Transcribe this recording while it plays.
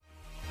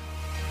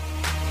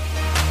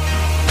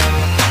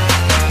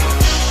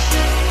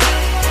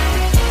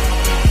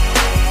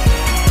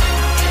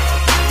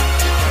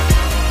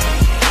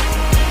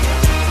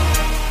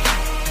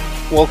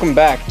Welcome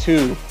back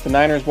to the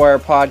Niners Wire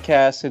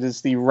podcast. It is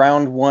the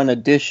round one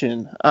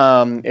edition.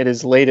 It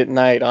is late at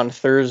night on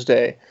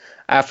Thursday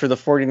after the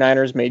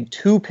 49ers made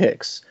two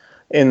picks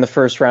in the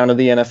first round of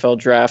the NFL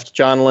draft.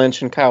 John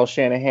Lynch and Kyle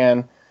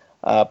Shanahan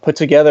put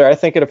together, I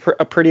think,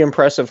 a pretty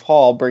impressive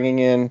haul, bringing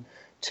in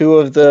two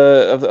of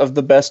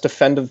the best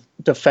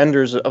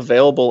defenders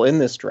available in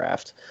this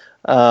draft.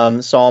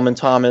 Solomon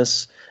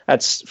Thomas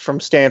from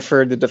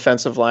Stanford, the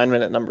defensive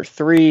lineman at number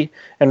 3,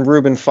 and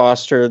Reuben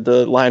Foster,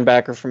 the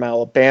linebacker from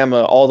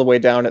Alabama, all the way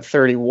down at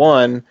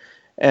 31.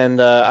 And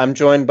I'm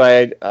joined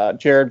by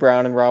Jared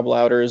Brown and Rob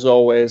Lauder, as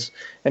always.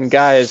 And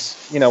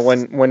guys,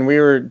 when we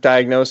were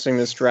diagnosing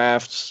this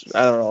draft,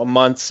 I don't know, a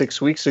month,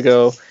 6 weeks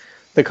ago,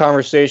 the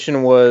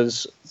conversation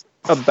was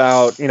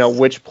about,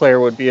 which player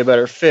would be a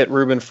better fit,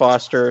 Reuben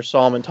Foster or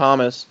Solomon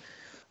Thomas.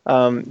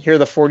 Here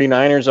the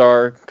 49ers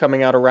are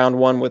coming out of round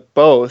one with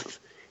both,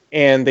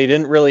 and they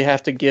didn't really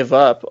have to give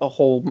up a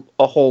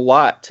whole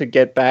lot to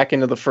get back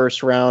into the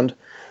first round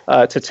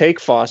to take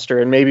Foster.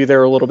 And maybe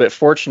they're a little bit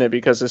fortunate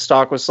because his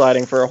stock was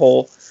sliding for a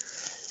whole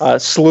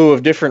slew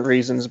of different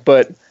reasons.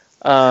 But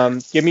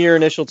give me your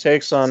initial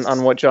takes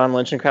on what John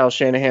Lynch and Kyle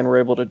Shanahan were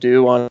able to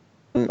do on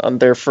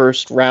their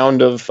first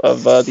round of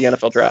the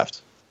NFL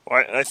draft.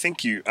 Well, I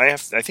think you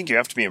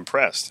have to be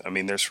impressed. I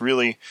mean, there's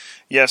really,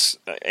 yes,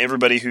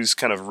 everybody who's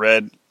kind of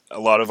read a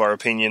lot of our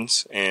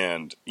opinions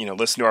and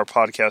listen to our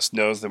podcast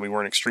knows that we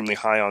weren't extremely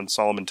high on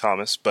Solomon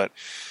Thomas, but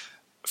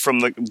from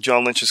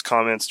John Lynch's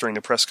comments during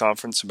the press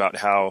conference about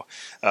how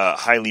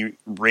highly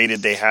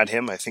rated they had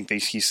him, I think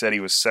he said he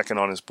was second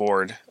on his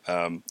board,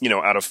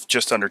 out of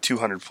just under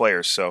 200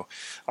 players. So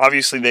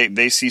obviously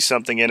they see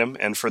something in him,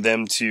 and for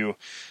them to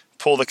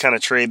pull the kind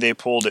of trade they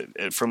pulled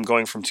from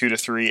going from 2 to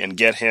 3 and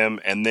get him,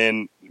 and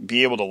then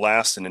be able to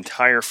last an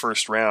entire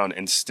first round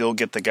and still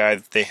get the guy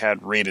that they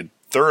had rated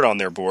third on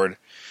their board,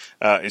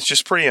 it's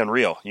just pretty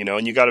unreal,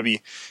 and you got to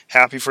be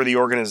happy for the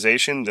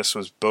organization. This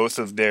was both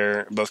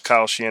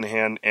Kyle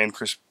Shanahan and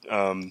Chris,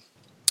 I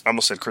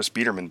almost said Chris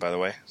Biederman, by the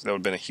way. So that would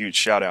have been a huge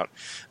shout out.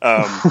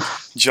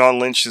 John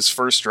Lynch's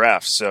first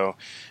draft. So,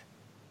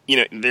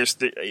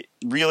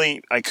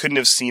 really, I couldn't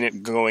have seen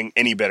it going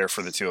any better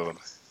for the two of them.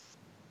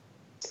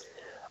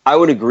 I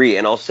would agree,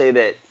 and I'll say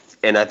that,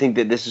 and I think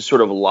that this is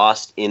sort of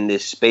lost in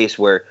this space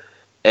where,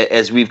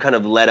 as we've kind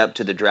of led up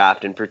to the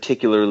draft, and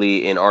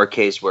particularly in our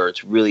case where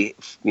it's really,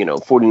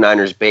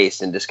 49ers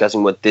based and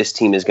discussing what this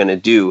team is going to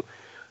do,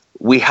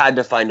 we had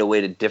to find a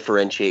way to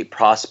differentiate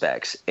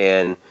prospects,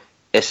 and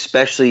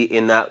especially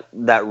in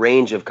that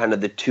range of kind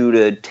of the 2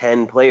 to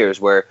 10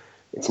 players where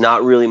it's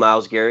not really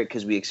Myles Garrett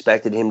because we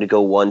expected him to go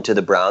 1 to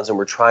the Browns, and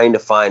we're trying to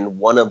find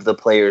one of the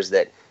players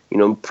that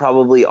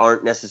probably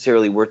aren't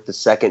necessarily worth the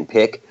second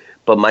pick,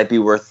 but might be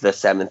worth the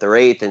 7th or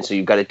 8th, and so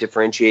you've got to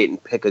differentiate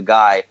and pick a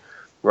guy.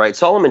 Right,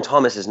 Solomon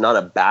Thomas is not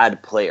a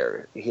bad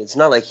player. It's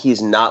not like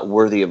he's not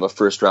worthy of a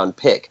first-round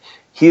pick.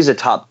 He's a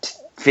top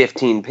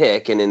 15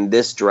 pick, and in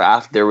this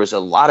draft, there was a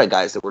lot of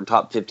guys that were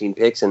top 15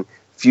 picks and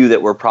few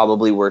that were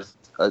probably worth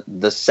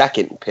the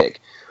second pick.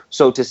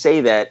 So to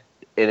say that,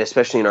 and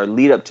especially in our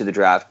lead-up to the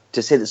draft,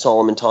 to say that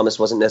Solomon Thomas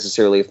wasn't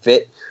necessarily a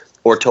fit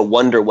or to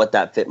wonder what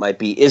that fit might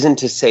be isn't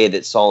to say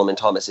that Solomon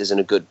Thomas isn't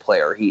a good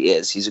player. He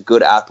is. He's a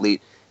good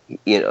athlete.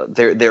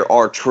 There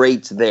are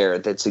traits there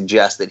that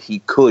suggest that he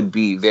could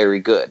be very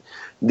good.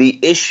 The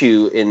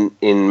issue,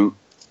 in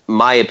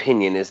my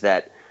opinion, is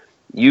that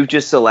you've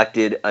just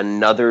selected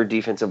another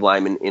defensive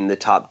lineman in the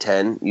top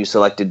 10. You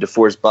selected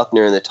DeForest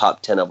Buckner in the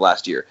top 10 of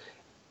last year.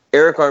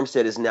 Eric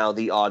Armstead is now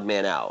the odd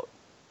man out.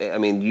 I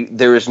mean,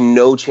 there is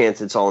no chance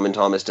that Solomon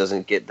Thomas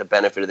doesn't get the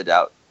benefit of the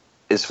doubt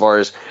as far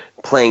as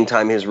playing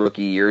time his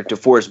rookie year.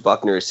 DeForest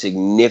Buckner is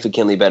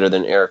significantly better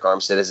than Eric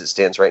Armstead as it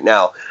stands right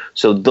now.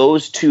 So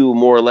those two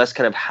more or less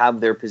kind of have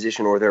their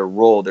position or their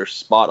role, their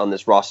spot on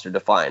this roster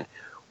defined.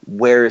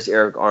 Where is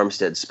Eric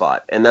Armstead's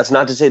spot? And that's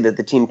not to say that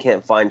the team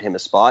can't find him a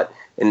spot.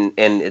 And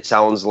it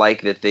sounds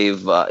like that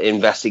they've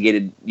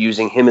investigated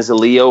using him as a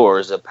Leo or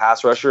as a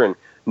pass rusher and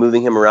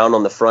moving him around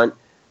on the front.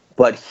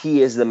 But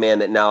he is the man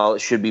that now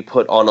should be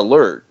put on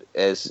alert.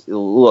 As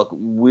look,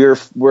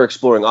 we're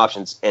exploring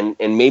options, and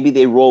maybe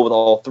they roll with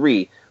all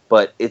three,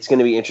 but it's going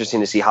to be interesting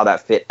to see how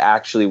that fit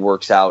actually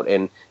works out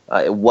and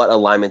what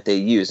alignment they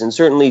use. And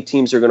certainly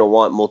teams are going to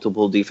want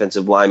multiple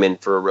defensive linemen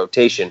for a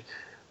rotation,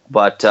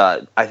 but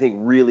I think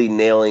really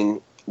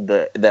nailing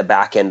the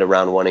back end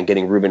around one and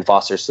getting Reuben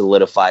Foster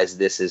solidifies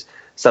this is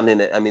something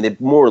that, I mean, they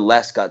more or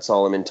less got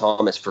Solomon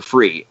Thomas for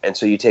free, and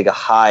so you take a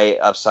high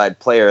upside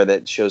player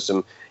that shows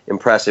some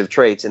impressive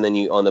traits, and then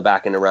you on the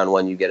back end of round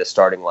one you get a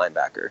starting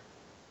linebacker.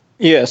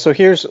 Yeah, so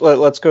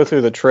let's go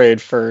through the trade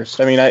first.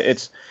 I mean,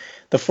 it's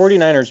the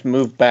 49ers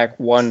moved back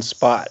one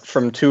spot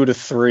from 2 to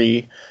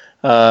 3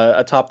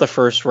 atop the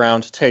first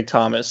round to take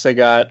Thomas. They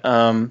got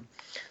the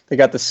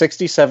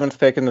 67th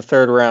pick in the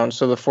third round,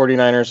 so the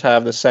 49ers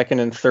have the second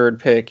and third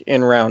pick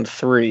in round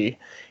 3.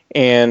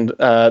 and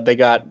they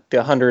got the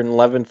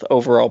 111th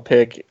overall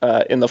pick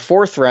in the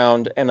 4th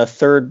round and a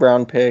 3rd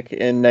round pick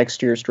in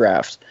next year's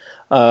draft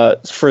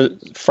for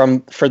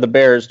the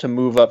Bears to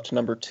move up to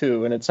number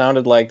 2. And it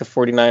sounded like the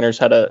 49ers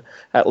had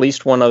at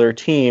least one other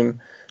team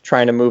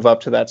trying to move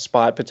up to that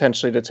spot,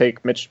 potentially to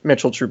take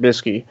Mitchell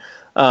Trubisky.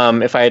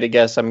 If I had to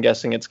guess, I'm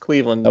guessing it's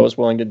Cleveland that was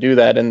willing to do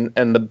that,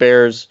 and the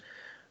Bears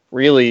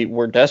really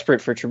were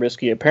desperate for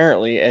Trubisky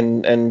apparently,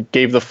 and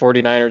gave the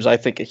 49ers, I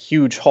think, a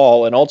huge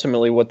haul. And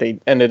ultimately what they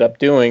ended up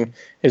doing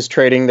is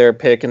trading their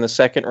pick in the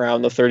 2nd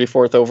round, the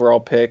 34th overall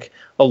pick,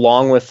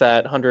 along with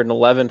that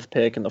 111th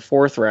pick in the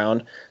 4th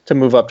round to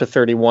move up to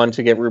 31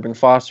 to get Reuben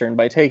Foster. And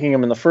by taking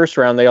him in the 1st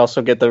round, they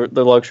also get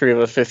the luxury of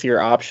a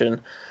 5th-year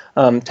option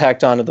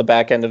tacked onto the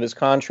back end of his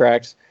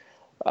contract,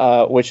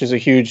 which is a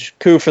huge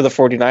coup for the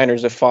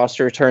 49ers if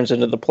Foster turns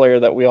into the player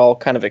that we all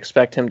kind of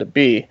expect him to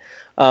be.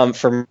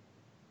 For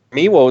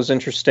me, what was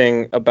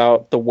interesting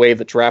about the way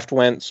the draft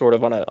went, sort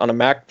of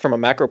from a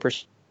macro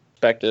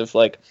perspective,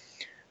 like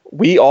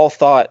we all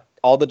thought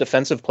all the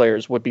defensive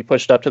players would be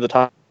pushed up to the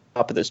top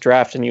of this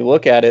draft, and you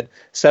look at it,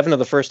 7 of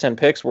the first 10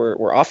 picks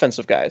were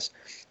offensive guys,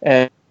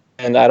 and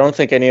I don't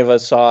think any of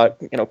us saw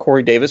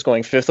Corey Davis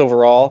going 5th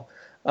overall.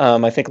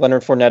 I think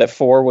Leonard Fournette at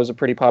 4 was a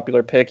pretty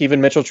popular pick.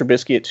 Even Mitchell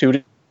Trubisky at 2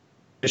 to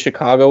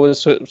Chicago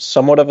was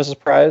somewhat of a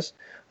surprise.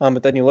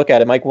 But then you look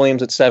at it, Mike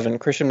Williams at 7,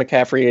 Christian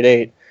McCaffrey at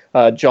 8.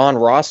 John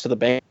Ross to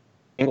the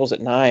Bengals at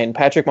 9,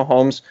 Patrick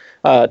Mahomes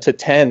to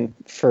 10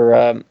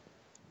 for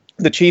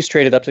the Chiefs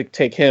traded up to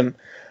take him.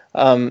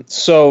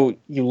 So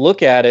you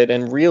look at it,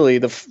 and really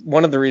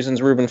one of the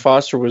reasons Reuben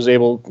Foster was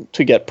able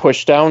to get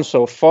pushed down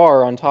so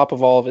far, on top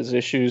of all of his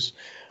issues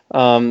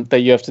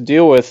that you have to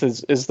deal with,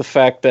 is the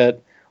fact that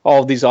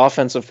all of these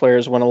offensive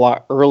players went a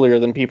lot earlier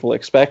than people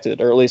expected,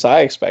 or at least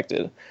I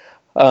expected.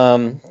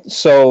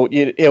 So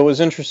it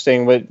was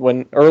interesting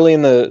when early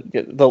in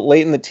the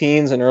late in the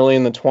teens and early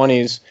in the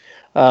 20s,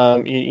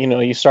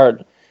 you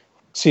start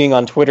seeing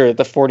on Twitter that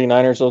the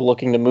 49ers are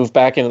looking to move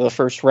back into the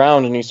 1st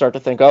round, and you start to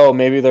think, oh,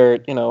 maybe they're,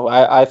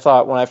 I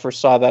thought when I first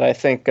saw that, I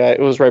think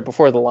it was right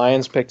before the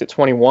Lions picked at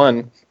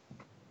 21,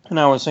 and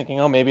I was thinking,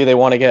 oh, maybe they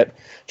want to get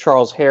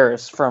Charles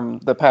Harris from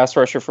the pass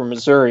rusher from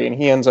Missouri, and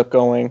he ends up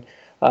going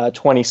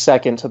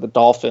 22nd to the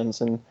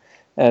Dolphins,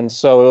 and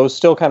so it was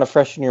still kind of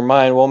fresh in your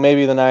mind. Well,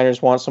 maybe the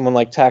Niners want someone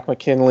like Takk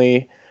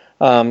McKinley,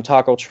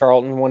 Taco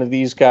Charlton, one of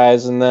these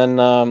guys, and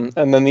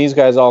then these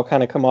guys all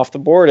kind of come off the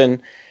board,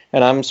 and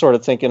I'm sort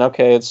of thinking,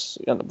 okay, let's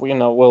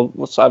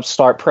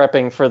start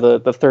prepping for the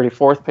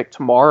 34th pick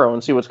tomorrow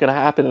and see what's going to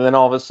happen. And then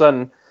all of a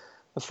sudden,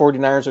 the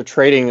 49ers are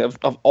trading of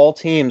all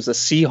teams, the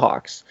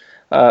Seahawks,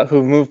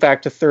 who moved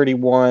back to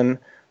 31.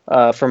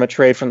 From a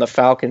trade from the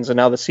Falcons, and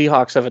now the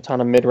Seahawks have a ton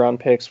of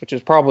mid-round picks, which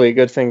is probably a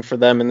good thing for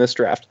them in this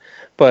draft.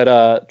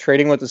 But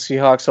trading with the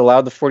Seahawks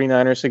allowed the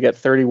 49ers to get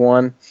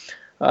 31,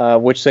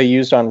 which they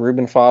used on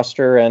Reuben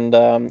Foster,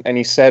 and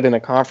he said in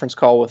a conference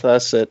call with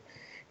us that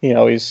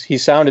he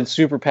sounded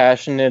super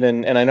passionate,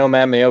 and I know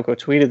Matt Mayoko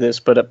tweeted this,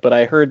 but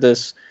I heard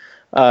this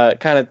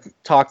kind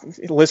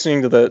of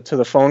listening to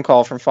the phone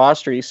call from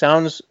Foster. He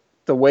sounds,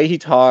 the way he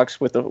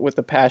talks with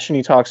the passion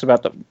he talks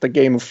about the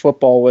game of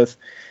football with.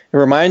 It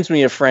reminds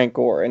me of Frank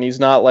Gore, and he's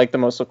not like the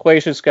most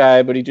loquacious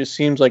guy, but he just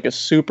seems like a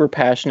super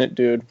passionate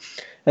dude,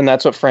 and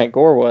that's what Frank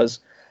Gore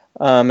was.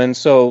 And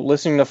so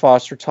listening to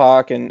Foster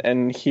talk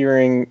and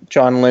hearing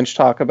John Lynch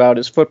talk about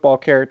his football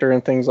character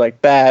and things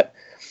like that,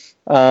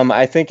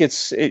 I think the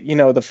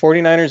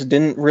 49ers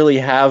didn't really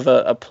have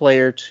a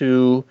player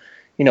to,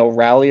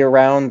 rally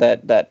around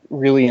that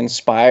really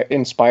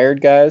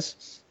inspired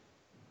guys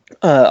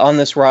on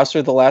this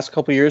roster the last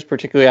couple of years,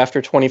 particularly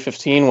after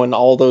 2015 when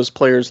all those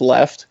players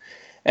left.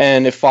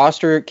 And if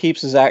Foster keeps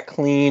his act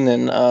clean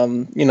and,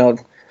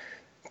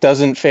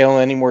 doesn't fail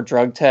any more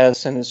drug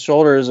tests and his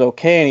shoulder is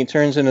okay and he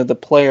turns into the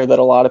player that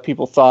a lot of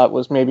people thought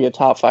was maybe a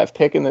top 5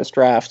 pick in this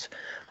draft,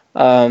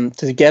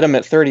 to get him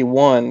at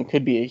 31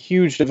 could be a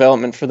huge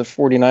development for the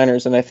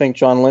 49ers. And I think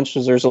John Lynch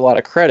deserves a lot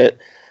of credit.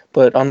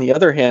 But on the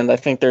other hand, I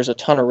think there's a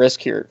ton of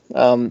risk here.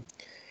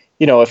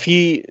 If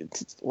he,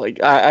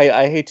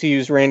 I hate to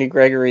use Randy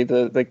Gregory,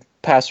 the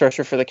pass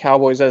rusher for the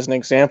Cowboys, as an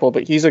example,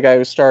 but he's a guy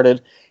who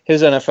started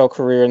his NFL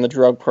career in the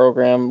drug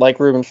program, like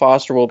Reuben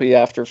Foster will be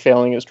after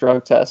failing his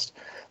drug test.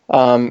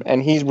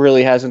 And he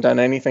really hasn't done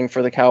anything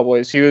for the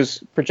Cowboys. He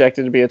was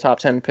projected to be a top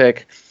 10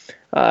 pick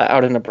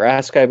out of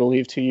Nebraska, I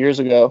believe, 2 years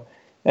ago.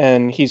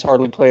 And he's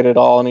hardly played at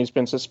all, and he's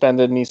been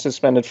suspended, and he's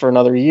suspended for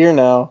another year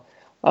now.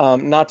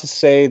 Not to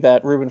say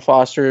that Reuben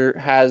Foster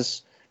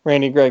has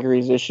Randy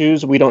Gregory's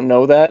issues. We don't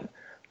know that.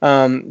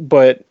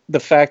 But the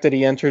fact that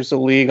he enters the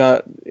league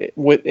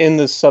within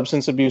the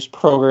substance abuse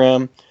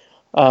program,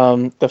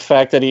 the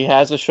fact that he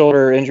has a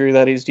shoulder injury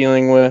that he's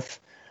dealing with,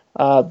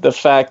 the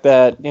fact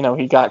that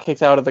he got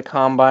kicked out of the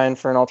combine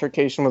for an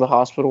altercation with a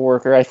hospital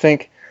worker, I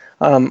think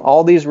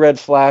all these red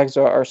flags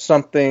are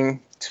something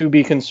to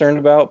be concerned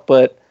about.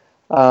 But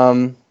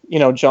John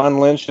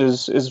Lynch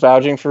is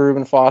vouching for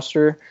Reuben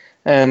Foster,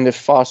 and if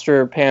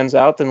Foster pans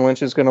out, then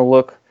Lynch is going to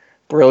look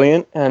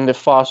brilliant. And if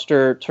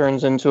Foster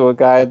turns into a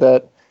guy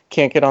that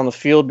can't get on the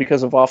field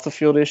because of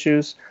off-the-field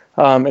issues,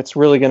 it's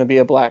really going to be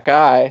a black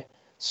eye.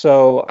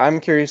 So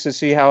I'm curious to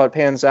see how it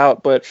pans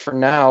out. But for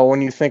now,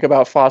 when you think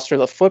about Foster,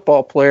 the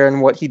football player,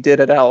 and what he did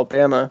at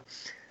Alabama,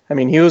 I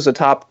mean, he was a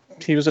top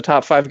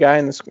 5 guy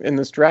in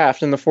this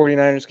draft, and the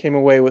 49ers came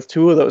away with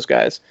two of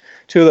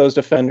those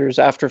defenders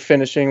after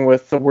finishing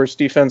with the worst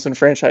defense in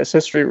franchise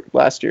history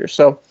last year.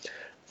 So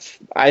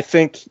I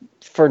think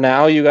for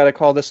now you got to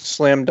call this a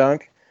slam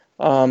dunk.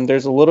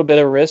 There's a little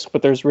bit of risk,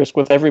 but there's risk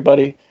with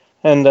everybody.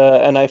 And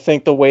I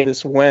think the way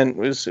this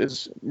went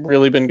is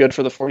really been good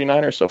for the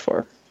 49ers so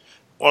far.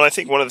 Well, I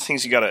think one of the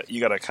things you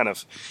gotta kind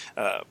of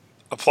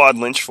applaud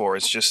Lynch for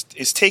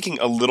is taking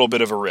a little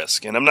bit of a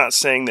risk. And I'm not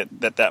saying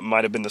that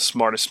might have been the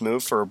smartest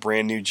move for a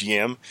brand new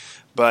GM,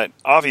 but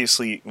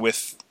obviously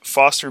with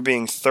Foster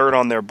being third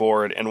on their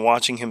board and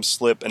watching him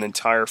slip an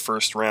entire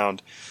first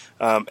round,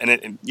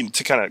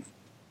 to kind of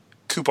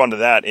coop onto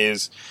that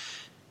is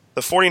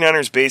the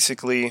 49ers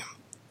basically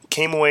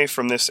came away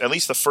from this, at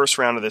least the first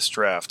round of this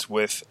draft,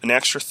 with an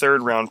extra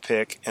third-round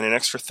pick and an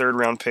extra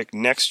third-round pick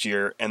next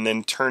year, and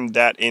then turned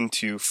that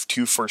into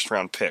 2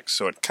 first-round picks.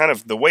 So it kind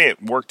of, the way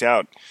it worked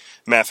out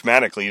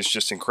mathematically is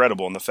just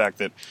incredible, and the fact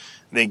that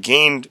they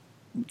gained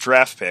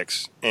draft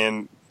picks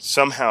and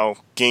somehow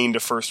gained a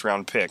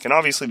first-round pick. And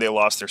obviously they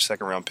lost their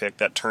second-round pick.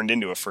 That turned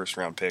into a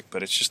first-round pick,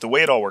 but it's just the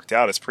way it all worked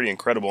out is pretty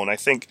incredible, and I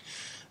think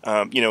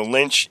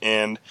Lynch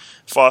and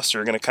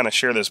Foster are going to kind of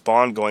share this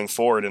bond going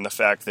forward, in the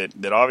fact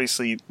that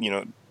obviously,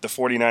 the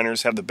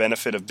 49ers have the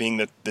benefit of being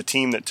the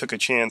team that took a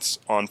chance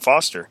on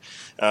Foster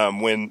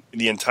when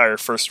the entire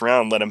first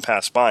round let him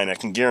pass by. And I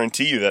can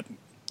guarantee you that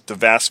the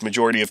vast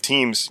majority of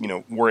teams,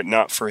 were it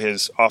not for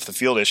his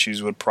off-the-field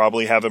issues, would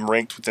probably have him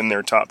ranked within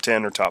their top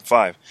 10 or top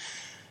 5.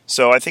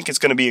 So I think it's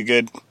going to be a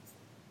good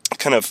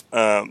kind of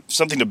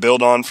something to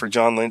build on for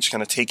John Lynch,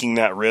 kind of taking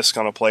that risk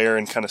on a player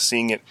and kind of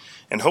seeing it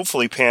and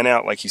hopefully pan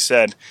out, like you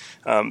said.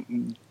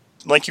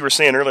 Like you were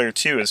saying earlier,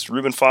 too, is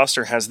Reuben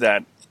Foster has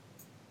that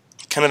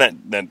kind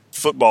of that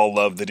football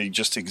love that he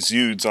just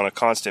exudes on a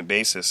constant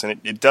basis.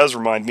 And it does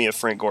remind me of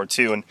Frank Gore,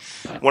 too. And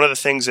one of the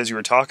things, as you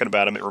were talking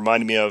about him, it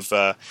reminded me of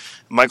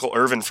Michael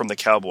Irvin from the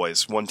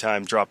Cowboys. One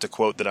time dropped a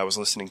quote that I was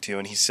listening to,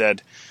 and he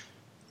said,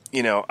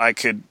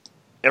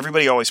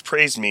 everybody always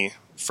praised me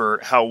for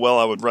how well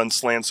I would run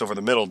slants over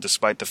the middle,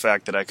 despite the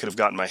fact that I could have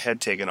gotten my head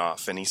taken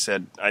off. And he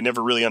said, I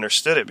never really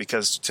understood it,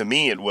 because to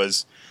me it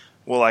was,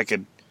 well, I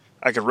could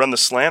run the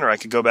slant or I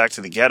could go back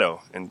to the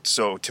ghetto. And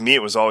so to me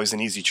it was always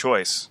an easy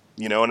choice,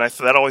 and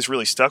that always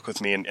really stuck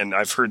with me. And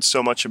I've heard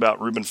so much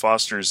about Reuben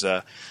Foster's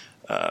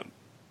kind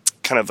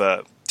of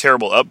a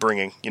terrible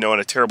upbringing, and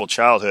a terrible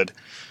childhood.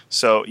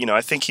 So,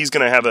 I think he's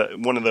going to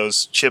have one of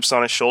those chips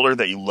on his shoulder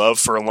that you love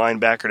for a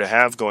linebacker to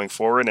have going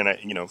forward. And,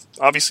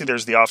 obviously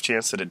there's the off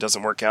chance that it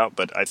doesn't work out,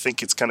 but I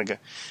think it's kind of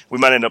we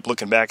might end up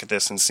looking back at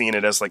this and seeing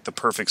it as like the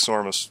perfect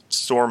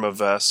storm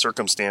of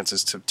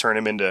circumstances to turn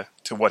him into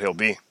what he'll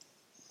be.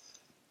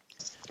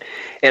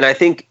 And I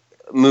think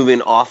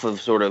moving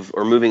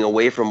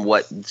away from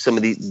what some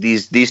of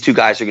these two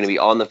guys are going to be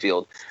on the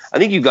field, I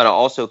think you've got to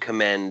also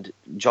commend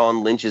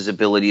John Lynch's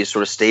ability to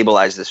sort of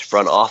stabilize this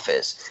front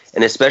office,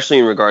 and especially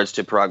in regards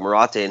to Parag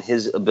Marathe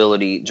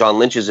and John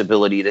Lynch's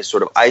ability to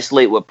sort of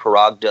isolate what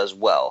Parag does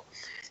well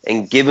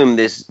and give him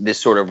this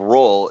sort of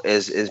role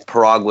as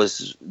Parag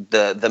was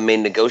the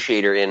main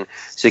negotiator in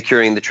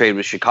securing the trade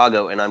with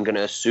Chicago, and I'm going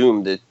to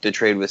assume the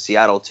trade with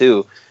Seattle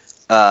too.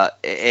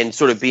 And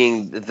sort of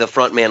being the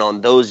front man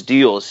on those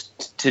deals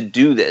to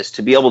do this,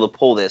 to be able to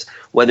pull this,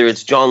 whether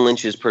it's John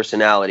Lynch's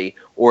personality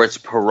or it's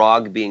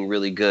Parag being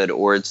really good,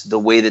 or it's the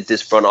way that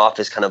this front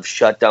office kind of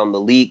shut down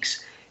the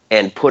leaks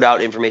and put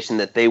out information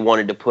that they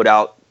wanted to put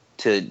out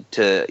to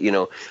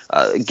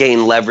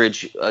gain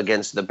leverage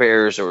against the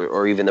Bears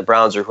or even the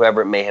Browns or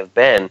whoever it may have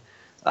been,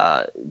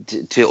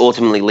 to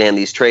ultimately land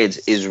these trades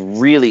is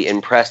really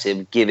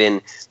impressive,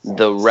 given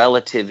the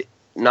relative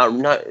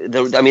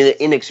the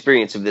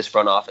inexperience of this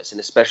front office, and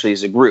especially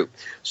as a group.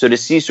 So to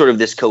see sort of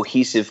this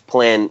cohesive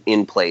plan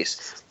in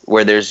place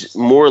where there's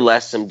more or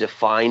less some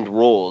defined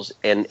roles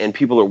and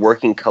people are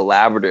working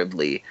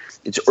collaboratively,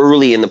 it's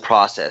early in the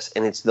process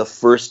and it's the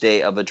first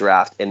day of a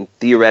draft, and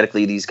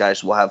theoretically these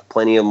guys will have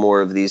plenty of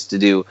more of these to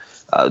do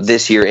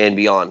this year and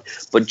beyond.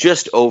 But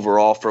just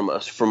overall from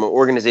an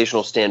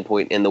organizational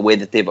standpoint and the way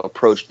that they've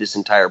approached this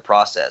entire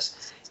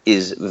process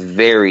is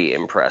very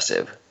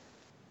impressive.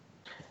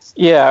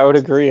 Yeah, I would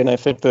agree, and I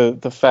think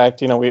the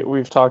fact,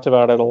 we've talked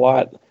about it a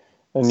lot,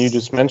 and you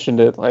just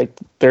mentioned it, like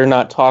they're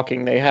not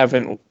talking. They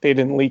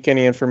didn't leak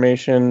any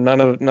information.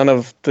 None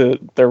of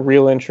their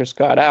real interest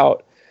got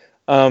out,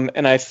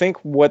 and I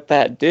think what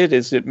that did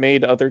is it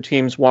made other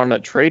teams want to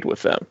trade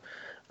with them,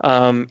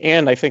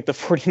 and I think the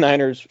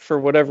 49ers, for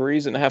whatever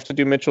reason, have to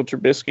do Mitchell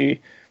Trubisky.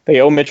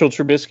 They owe Mitchell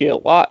Trubisky a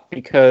lot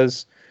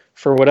because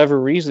for whatever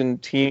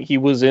reason he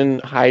was in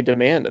high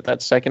demand at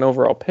that second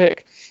overall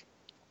pick.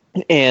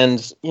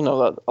 And,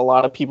 a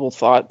lot of people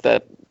thought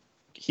that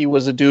he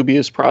was a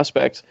dubious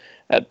prospect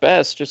at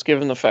best, just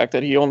given the fact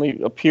that he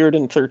only appeared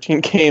in 13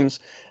 games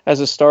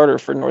as a starter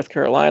for North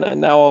Carolina. And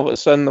now all of a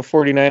sudden the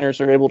 49ers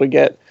are able to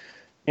get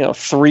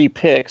 3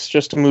 picks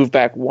just to move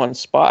back one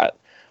spot.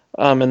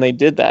 And they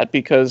did that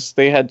because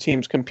they had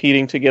teams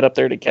competing to get up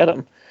there to get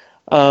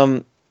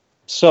him.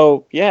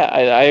 So yeah,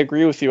 I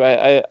agree with you.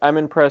 I'm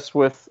impressed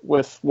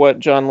with what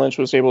John Lynch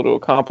was able to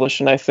accomplish,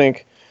 and I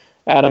think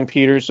Adam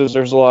Peters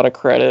deserves a lot of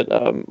credit.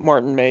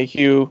 Martin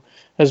Mayhew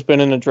has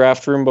been in a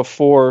draft room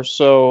before,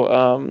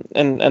 so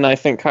and I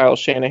think Kyle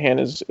Shanahan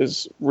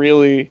is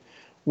really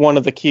one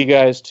of the key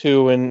guys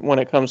too. And when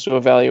it comes to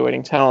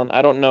evaluating talent,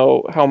 I don't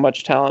know how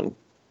much talent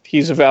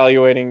he's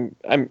evaluating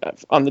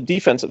on the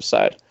defensive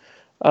side,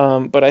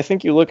 but I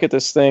think you look at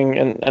this thing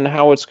and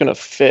how it's going to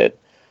fit.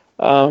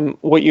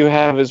 What you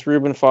have is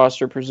Reuben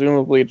Foster.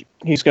 Presumably,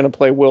 he's going to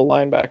play will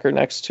linebacker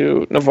next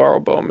to Navarro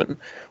Bowman,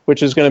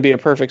 which is going to be a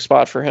perfect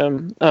spot for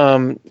him.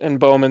 And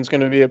Bowman's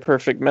going to be a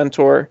perfect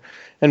mentor.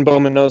 And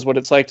Bowman knows what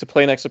it's like to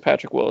play next to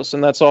Patrick Willis.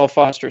 And that's all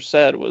Foster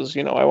said was,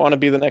 I want to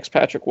be the next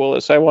Patrick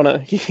Willis.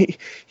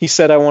 He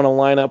said, I want to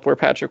line up where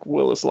Patrick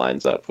Willis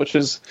lines up, which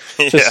is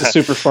just a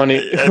super funny.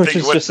 I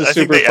think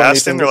they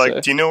asked him, they're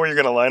like, do you know where you're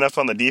going to line up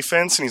on the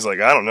defense? And he's like,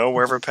 I don't know,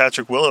 wherever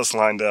Patrick Willis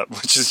lined up,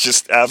 which is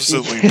just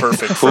absolutely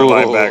perfect for a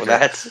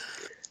linebacker.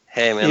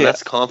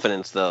 That's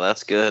confidence, though.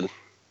 That's good.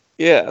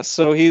 Yeah,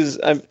 so we've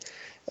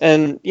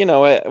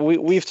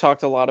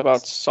talked a lot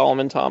about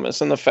Solomon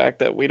Thomas and the fact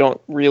that we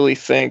don't really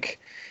think,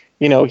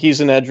 he's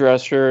an edge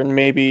rusher, and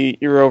maybe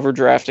you're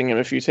overdrafting him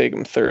if you take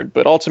him third.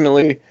 But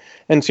ultimately,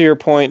 and to your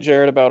point,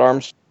 Jared, about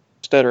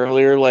Armstead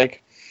earlier,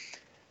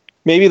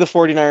 maybe the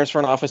 49ers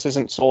front office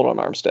isn't sold on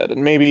Armstead,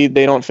 and maybe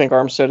they don't think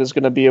Armstead is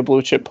going to be a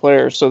blue chip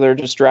player, so they're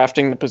just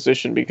drafting the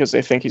position because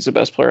they think he's the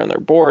best player on their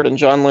board. And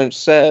John Lynch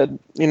said,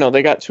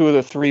 they got 2 of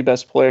the 3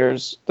 best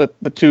players, the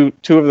two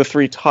of the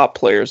 3 top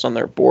players on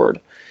their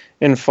board,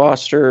 in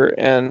Foster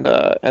and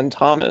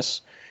Thomas,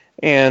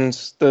 and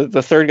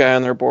the third guy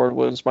on their board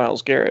was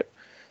Myles Garrett.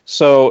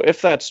 So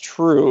if that's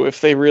true,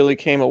 if they really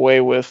came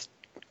away with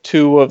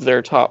 2 of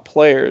their top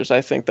players,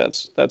 I think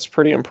that's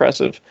pretty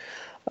impressive.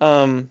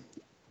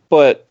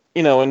 But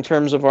in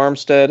terms of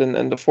Armstead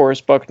and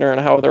DeForest Buckner and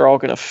how they're all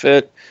going to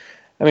fit,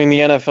 I mean, the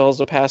NFL is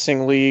a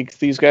passing league.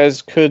 These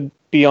guys could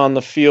be on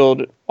the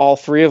field, all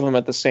 3 of them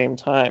at the same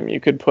time. You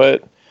could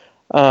put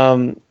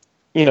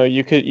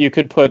you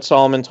could put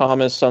Solomon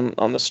Thomas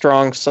on the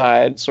strong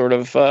side, sort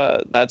of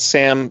that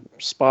Sam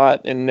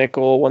spot in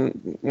nickel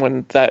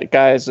when that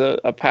guy's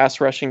a pass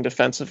rushing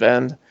defensive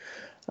end,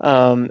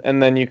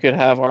 and then you could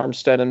have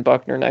Armstead and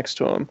Buckner next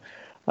to him.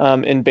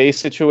 In base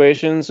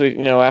situations,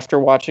 after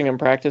watching him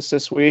practice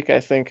this week,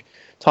 I think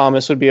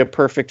Thomas would be a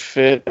perfect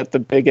fit at the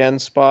big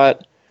end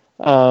spot.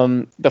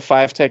 The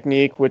 5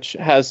 technique, which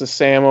has the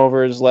Sam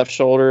over his left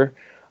shoulder,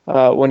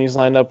 when he's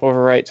lined up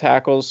over right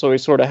tackles, so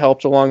he's sort of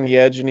helped along the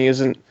edge, and he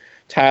isn't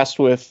tasked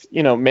with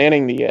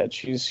manning the edge.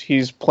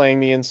 He's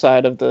playing the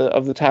inside of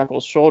the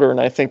tackle's shoulder,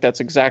 and I think that's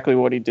exactly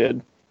what he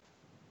did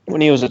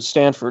when he was at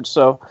Stanford.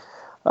 So,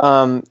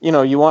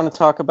 you want to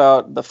talk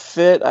about the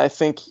fit. I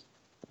think,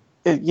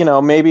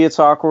 maybe it's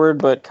awkward,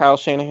 but Kyle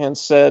Shanahan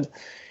said,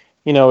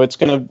 it's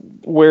going to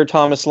where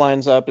Thomas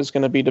lines up is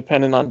going to be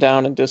dependent on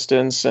down and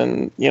distance,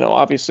 and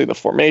obviously the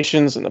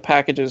formations and the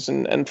packages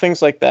and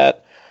things like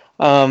that.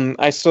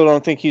 I still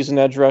don't think he's an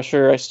edge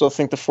rusher. I still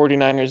think the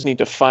 49ers need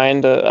to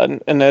find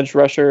an edge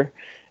rusher,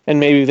 and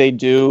maybe they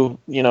do.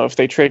 If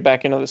they trade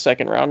back into the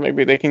second round,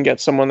 maybe they can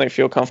get someone they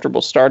feel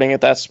comfortable starting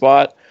at that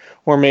spot,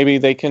 or maybe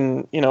they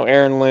can,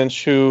 Aaron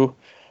Lynch, who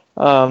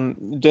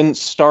didn't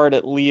start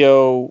at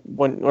Leo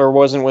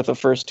wasn't with the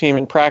first team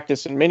in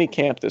practice in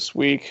minicamp this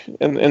week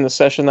in the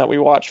session that we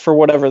watched, for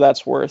whatever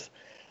that's worth.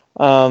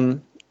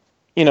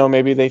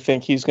 Maybe they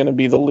think he's going to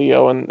be the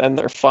Leo, and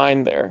they're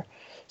fine there.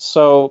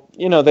 So,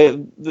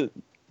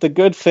 the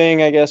good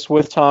thing, I guess,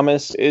 with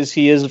Thomas is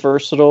he is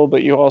versatile,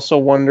 but you also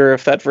wonder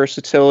if that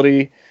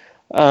versatility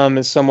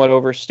is somewhat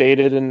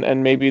overstated,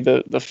 and maybe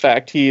the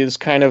fact he is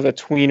kind of a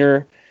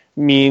tweener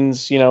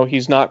means,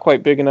 he's not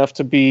quite big enough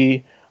to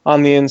be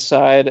on the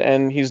inside,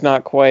 and he's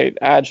not quite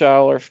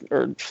agile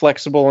or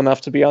flexible enough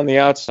to be on the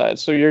outside.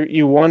 So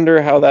you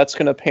wonder how that's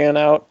going to pan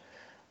out.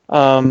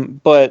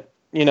 But,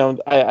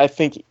 I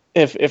think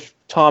if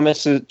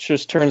Thomas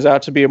just turns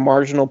out to be a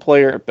marginal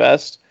player at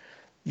best,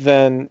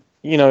 then,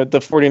 the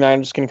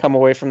 49ers can come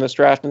away from this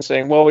draft and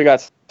saying, well, we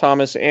got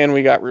Thomas and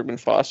we got Reuben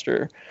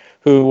Foster,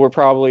 who were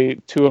probably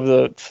 2 of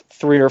the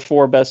 3 or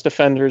 4 best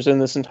defenders in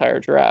this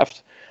entire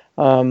draft.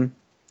 And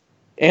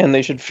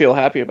they should feel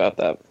happy about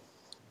that.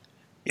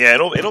 Yeah,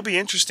 it'll be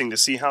interesting to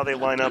see how they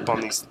line up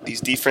on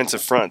these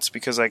defensive fronts,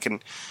 because I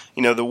can,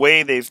 the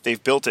way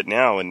they've built it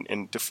now,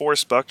 and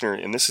DeForest Buckner,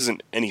 and this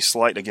isn't any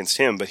slight against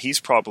him, but he's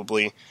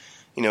probably,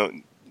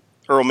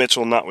 Earl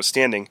Mitchell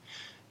notwithstanding,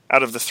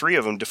 out of the 3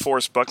 of them,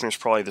 DeForest Buckner's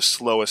probably the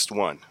slowest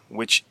one,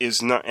 which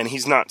is not, and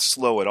he's not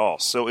slow at all.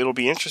 So it'll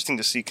be interesting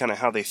to see kind of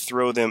how they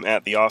throw them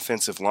at the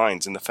offensive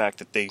lines, and the fact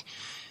that the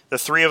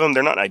 3 of them,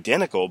 they're not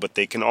identical, but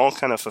they can all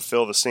kind of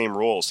fulfill the same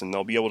roles, and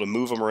they'll be able to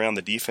move them around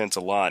the defense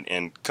a lot.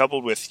 And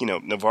coupled with,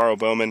 Navarro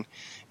Bowman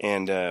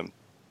and,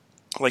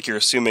 like you're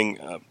assuming,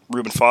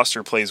 Reuben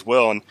Foster plays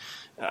well. And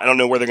I don't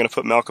know where they're going to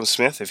put Malcolm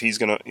Smith, if he's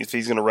going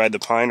to ride the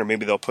pine, or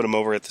maybe they'll put him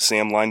over at the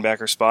Sam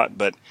linebacker spot.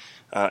 But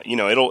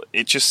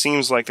it just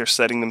seems like they're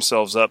setting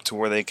themselves up to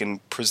where they can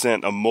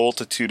present a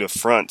multitude of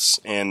fronts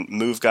and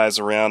move guys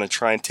around and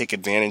try and take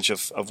advantage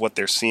of what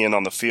they're seeing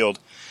on the field,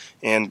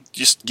 and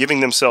just giving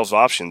themselves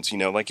options.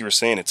 Like you were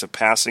saying, it's a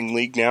passing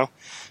league now.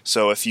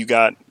 So if you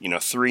got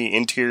 3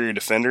 interior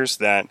defenders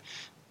that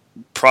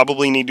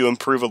probably need to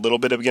improve a little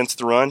bit against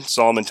the run.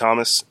 Solomon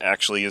Thomas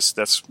actually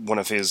that's one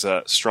of his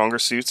stronger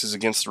suits, is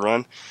against the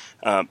run.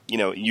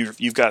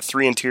 You've got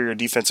 3 interior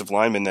defensive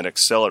linemen that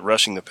excel at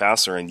rushing the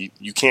passer, and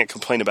you can't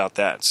complain about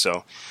that.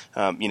 So,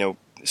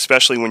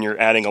 especially when you're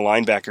adding a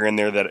linebacker in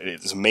there that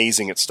is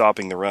amazing at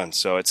stopping the run.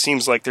 So it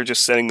seems like they're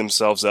just setting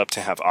themselves up to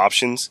have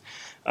options.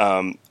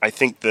 I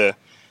think the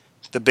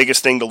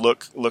biggest thing to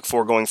look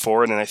for going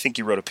forward, and I think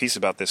you wrote a piece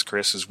about this,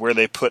 Chris, is where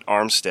they put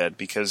Armstead,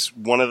 because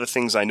one of the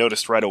things I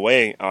noticed right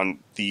away on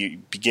the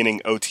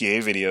beginning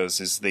OTA videos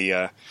is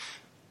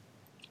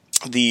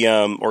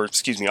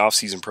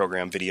off-season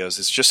program videos,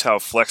 is just how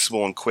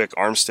flexible and quick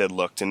Armstead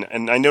looked.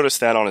 And I noticed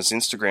that on his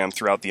Instagram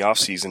throughout the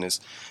off-season.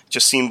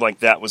 Just seemed like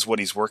that was what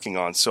he's working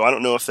on. So I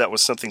don't know if that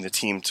was something the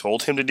team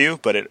told him to do,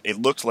 but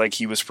it looked like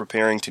he was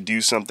preparing to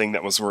do something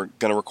that was going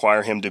to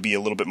require him to be a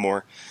little bit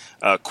more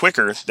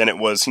quicker than it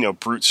was,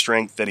 brute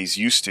strength that he's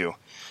used to.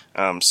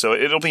 So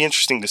it'll be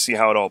interesting to see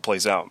how it all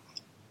plays out.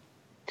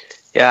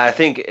 Yeah, I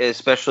think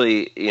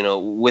especially,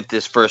 with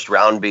this first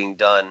round being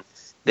done,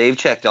 they've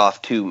checked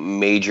off 2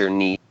 major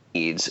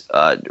needs,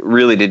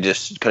 really to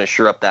just kind of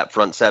shore up that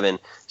front 7,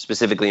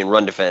 specifically in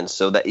run defense,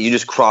 so that you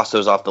just cross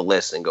those off the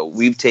list and go,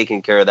 we've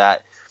taken care of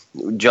that,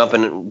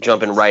 jumping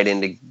right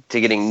into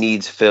getting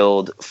needs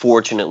filled.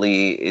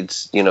 Fortunately,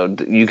 it's,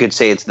 you could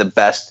say it's the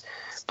best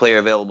player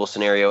available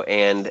scenario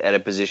and at a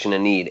position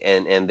of need,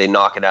 and they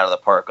knock it out of the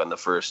park on the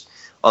first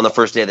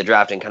day of the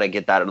draft and kind of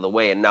get that out of the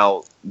way. And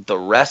now the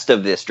rest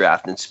of this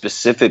draft, and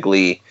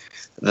specifically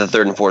the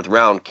 3rd and 4th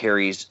round,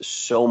 carries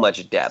so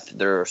much depth.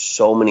 There are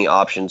so many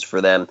options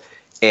for them,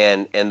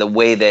 and the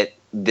way that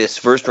this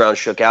first round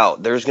shook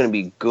out, there's going to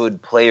be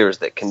good players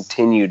that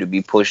continue to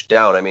be pushed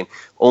down. I mean,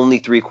 only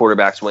 3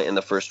 quarterbacks went in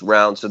the first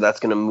round, so that's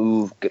going to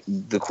move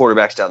the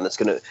quarterbacks down.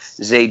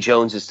 Zay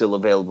Jones is still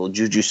available.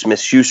 Juju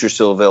Smith-Schuster's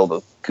still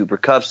available. Cooper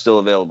Kupp's still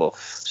available.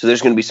 So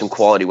there's going to be some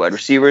quality wide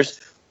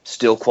receivers,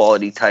 still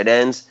quality tight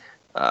ends.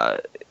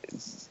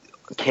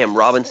 Cam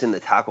Robinson, the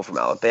tackle from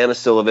Alabama, is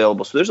still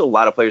available. So there's a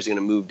lot of players that are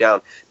going to move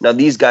down. Now,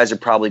 these guys are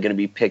probably going to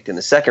be picked in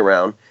the 2nd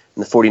round,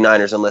 and the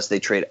 49ers, unless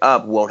they trade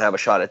up, won't have a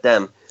shot at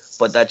them.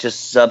 But that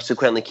just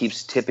subsequently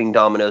keeps tipping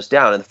dominoes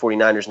down, and the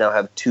 49ers now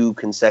have 2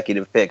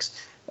 consecutive picks,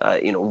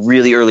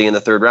 really early in the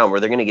 3rd round, where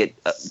they're going to get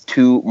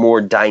 2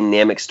 more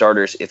dynamic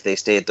starters if they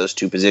stay at those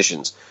 2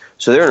 positions.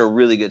 So they're in a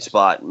really good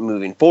spot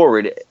moving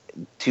forward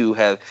to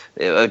have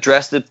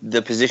addressed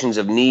the positions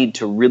of need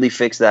to really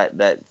fix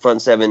that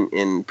front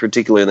 7,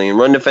 particularly in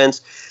run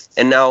defense.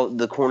 And now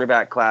the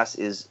cornerback class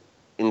is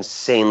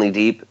insanely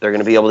deep. They're going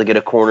to be able to get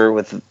a corner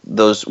with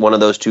one of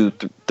those 2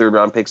 third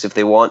round picks if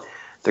they want.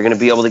 They're going to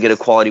be able to get a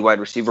quality wide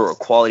receiver or a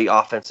quality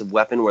offensive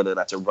weapon, whether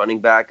that's a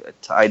running back, a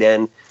tight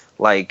end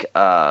like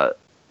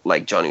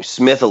Jonnu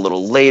Smith a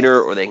little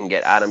later, or they can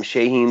get Adam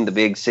Shaheen, the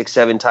big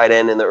 6'7" tight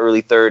end, in the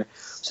early 3rd.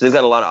 So they've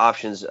got a lot of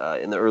options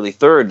in the early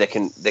 3rd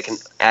that can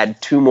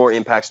add 2 more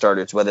impact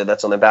starters, whether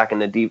that's on the back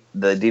end of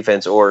the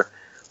defense or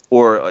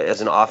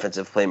as an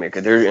offensive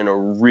playmaker. They're in a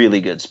really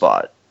good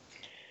spot.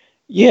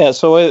 Yeah,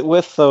 so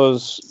with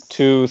those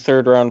 2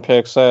 third-round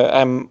picks,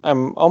 I'm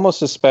almost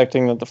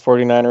suspecting that the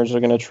 49ers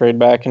are going to trade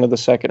back into the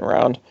 2nd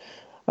round,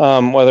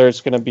 whether it's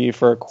going to be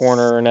for a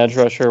corner or an edge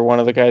rusher, one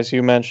of the guys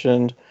you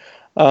mentioned.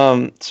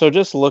 So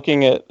just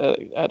looking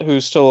at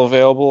who's still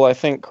available, I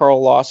think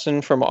Carl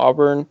Lawson from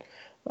Auburn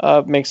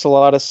makes a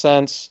lot of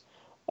sense.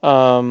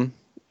 I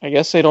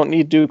guess they don't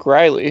need Duke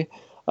Riley,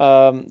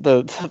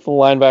 the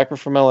linebacker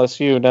from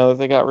LSU, now that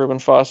they got Reuben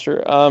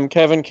Foster.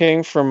 Kevin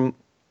King from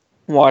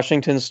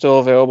Washington's still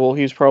available.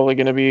 He's probably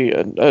going to be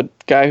a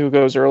guy who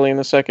goes early in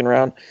the 2nd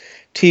round.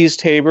 Tease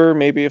Tabor,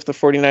 maybe if the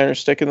 49ers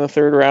stick in the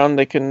 3rd round,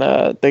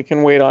 they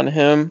can wait on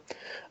him.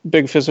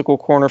 Big physical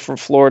corner from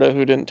Florida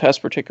who didn't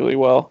test particularly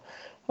well.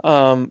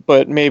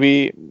 But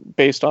maybe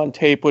based on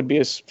tape would be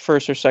his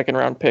 1st or 2nd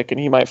round pick, and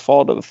he might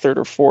fall to the 3rd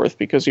or 4th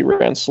because he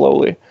ran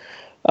slowly.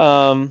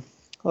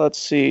 Let's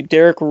see.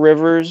 Derek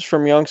Rivers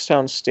from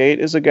Youngstown State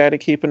is a guy to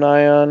keep an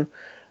eye on.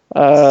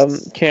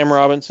 Cam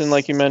Robinson,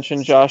 like you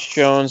mentioned, Josh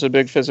Jones, a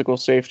big physical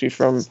safety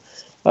from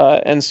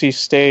NC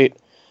State.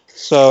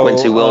 So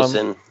Quincy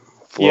Wilson,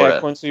 Florida. Yeah,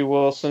 Quincy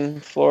Wilson,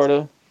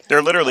 Florida.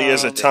 There literally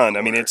is a ton.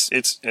 I mean,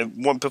 it's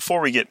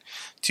before we get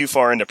too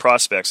far into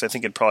prospects, I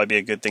think it'd probably be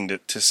a good thing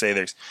to say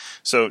this.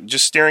 So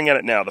just staring at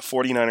it now, the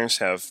 49ers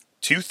have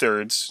 2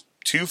 thirds,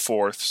 2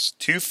 fourths,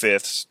 2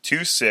 fifths,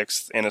 2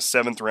 sixths, and a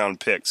 7th round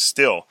pick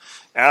still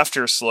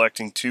after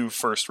selecting 2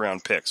 first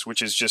round picks,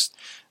 which is just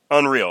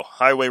unreal.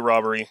 Highway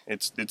robbery.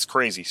 It's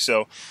crazy.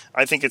 So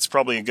I think it's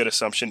probably a good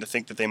assumption to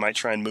think that they might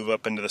try and move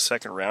up into the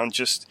second round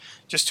just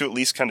to at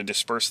least kind of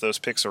disperse those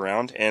picks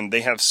around. And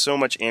they have so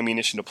much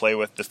ammunition to play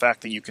with. The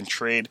fact that you can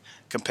trade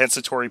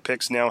compensatory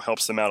picks now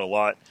helps them out a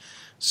lot.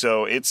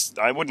 So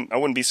I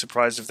wouldn't be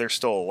surprised if there's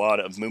still a lot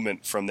of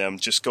movement from them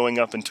just going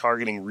up and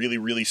targeting really,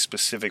 really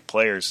specific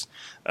players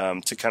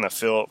to kind of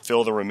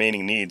fill the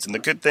remaining needs. And the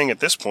good thing at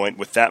this point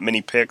with that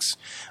many picks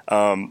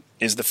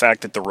is the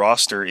fact that the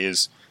roster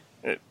is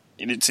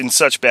it's in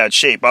such bad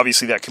shape.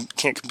 Obviously, that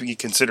can't be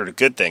considered a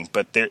good thing,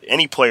 but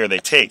any player they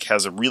take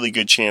has a really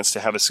good chance to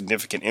have a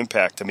significant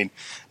impact. I mean,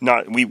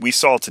 we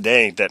saw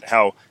today that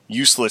how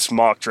useless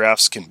mock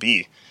drafts can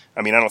be.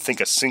 I mean, I don't think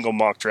a single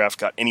mock draft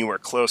got anywhere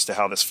close to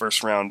how this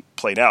first round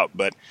played out.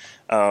 But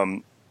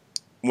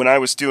when I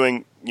was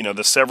doing,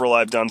 the several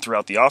I've done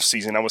throughout the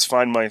offseason, I was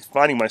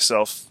finding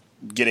myself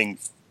getting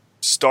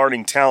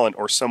starting talent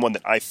or someone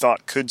that I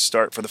thought could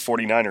start for the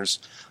 49ers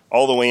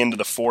all the way into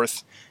the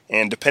fourth,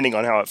 and depending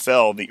on how it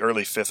fell, the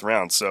early fifth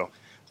round. So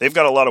they've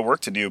got a lot of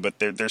work to do, but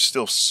there's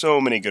still so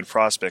many good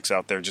prospects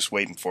out there just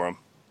waiting for them.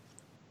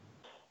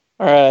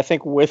 All right, I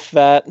think with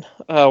that,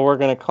 we're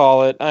going to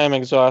call it. I am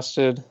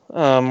exhausted.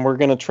 We're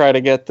going to try to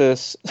get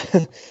this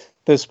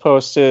this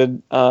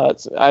posted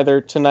either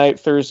tonight,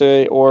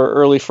 Thursday, or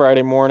early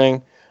Friday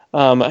morning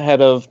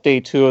ahead of day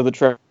 2 of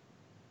the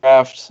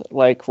draft.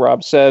 Like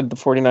Rob said, the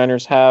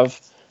 49ers have,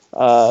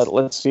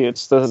 let's see,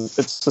 it's the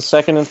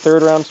second and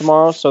third round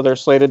tomorrow, so they're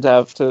slated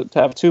to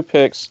have 2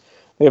 picks.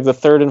 They have the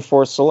third and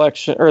fourth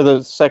selection, or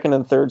the second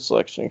and third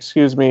selection,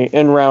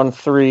 in round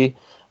 3.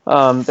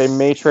 They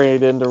may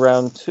trade into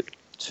round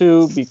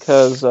 2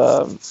 because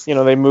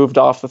they moved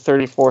off the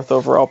 34th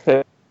overall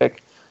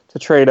pick to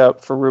trade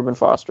up for Reuben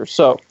Foster.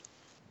 So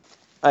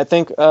I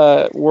think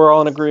we're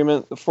all in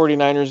agreement. The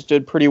 49ers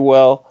did pretty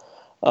well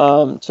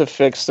to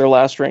fix their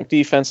last ranked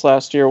defense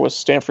last year with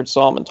Stanford's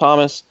Solomon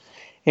Thomas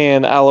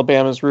and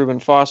Alabama's Reuben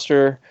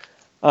Foster.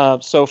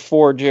 So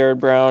for Jared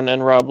Brown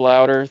and Rob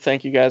Lauder,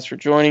 thank you guys for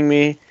joining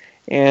me.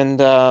 And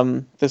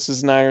this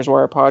is Niners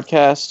Wire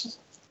Podcast.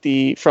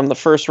 From the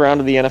first round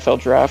of the NFL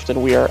Draft,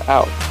 and we are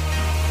out.